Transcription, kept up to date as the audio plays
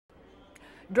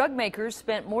Drug makers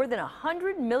spent more than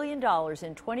 $100 million in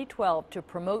 2012 to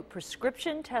promote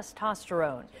prescription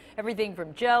testosterone, everything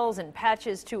from gels and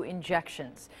patches to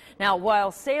injections. Now, while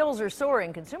sales are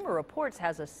soaring, Consumer Reports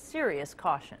has a serious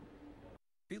caution.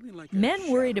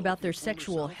 Men worried about their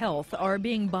sexual health are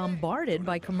being bombarded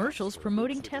by commercials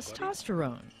promoting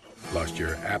testosterone. Lost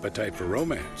your appetite for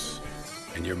romance,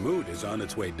 and your mood is on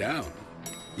its way down.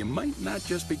 You might not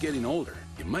just be getting older.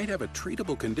 You might have a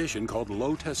treatable condition called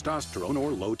low testosterone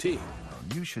or low T.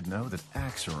 You should know that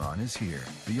Axiron is here,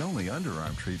 the only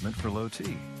underarm treatment for low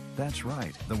T. That's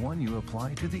right, the one you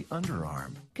apply to the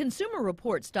underarm. Consumer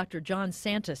Reports' Dr. John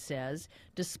Santa says,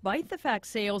 despite the fact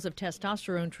sales of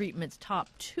testosterone treatments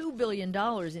topped $2 billion in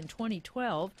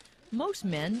 2012, most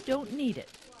men don't need it.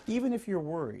 Even if you're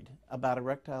worried about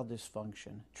erectile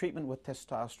dysfunction, treatment with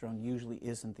testosterone usually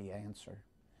isn't the answer.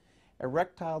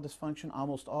 Erectile dysfunction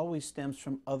almost always stems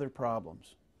from other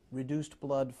problems: reduced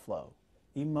blood flow,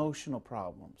 emotional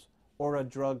problems, or a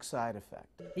drug side effect.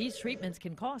 These treatments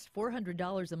can cost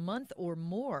 $400 a month or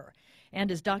more.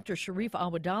 And as Dr. Sharif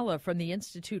Awadallah from the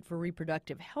Institute for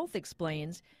Reproductive Health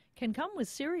explains, can come with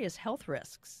serious health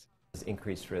risks.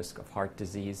 Increased risk of heart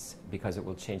disease because it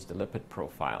will change the lipid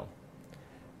profile.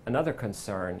 Another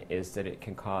concern is that it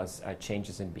can cause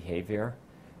changes in behavior,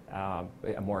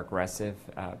 a more aggressive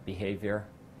behavior.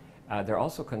 There are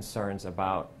also concerns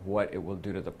about what it will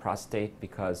do to the prostate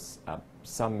because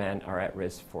some men are at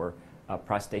risk for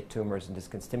prostate tumors, and this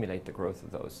can stimulate the growth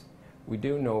of those. We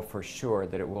do know for sure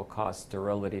that it will cause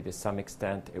sterility to some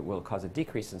extent, it will cause a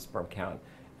decrease in sperm count,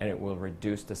 and it will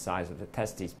reduce the size of the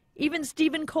testes. Even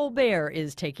Stephen Colbert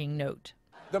is taking note.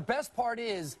 The best part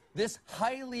is this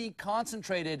highly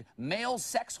concentrated male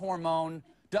sex hormone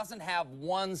doesn't have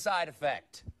one side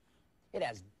effect. It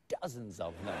has dozens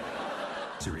of them.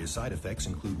 Serious side effects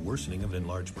include worsening of an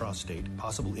enlarged prostate,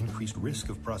 possible increased risk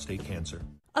of prostate cancer.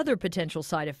 Other potential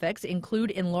side effects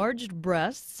include enlarged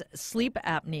breasts, sleep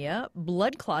apnea,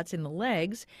 blood clots in the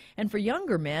legs, and for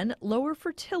younger men, lower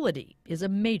fertility is a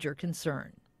major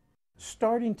concern.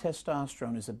 Starting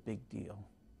testosterone is a big deal.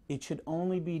 It should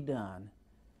only be done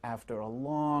after a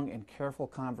long and careful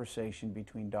conversation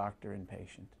between doctor and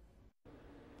patient.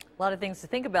 A lot of things to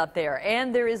think about there.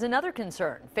 And there is another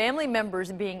concern: family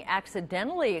members being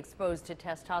accidentally exposed to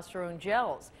testosterone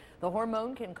gels. The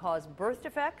hormone can cause birth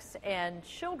defects and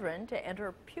children to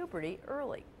enter puberty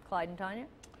early. Clyde and Tanya?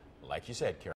 Like you said, Karen.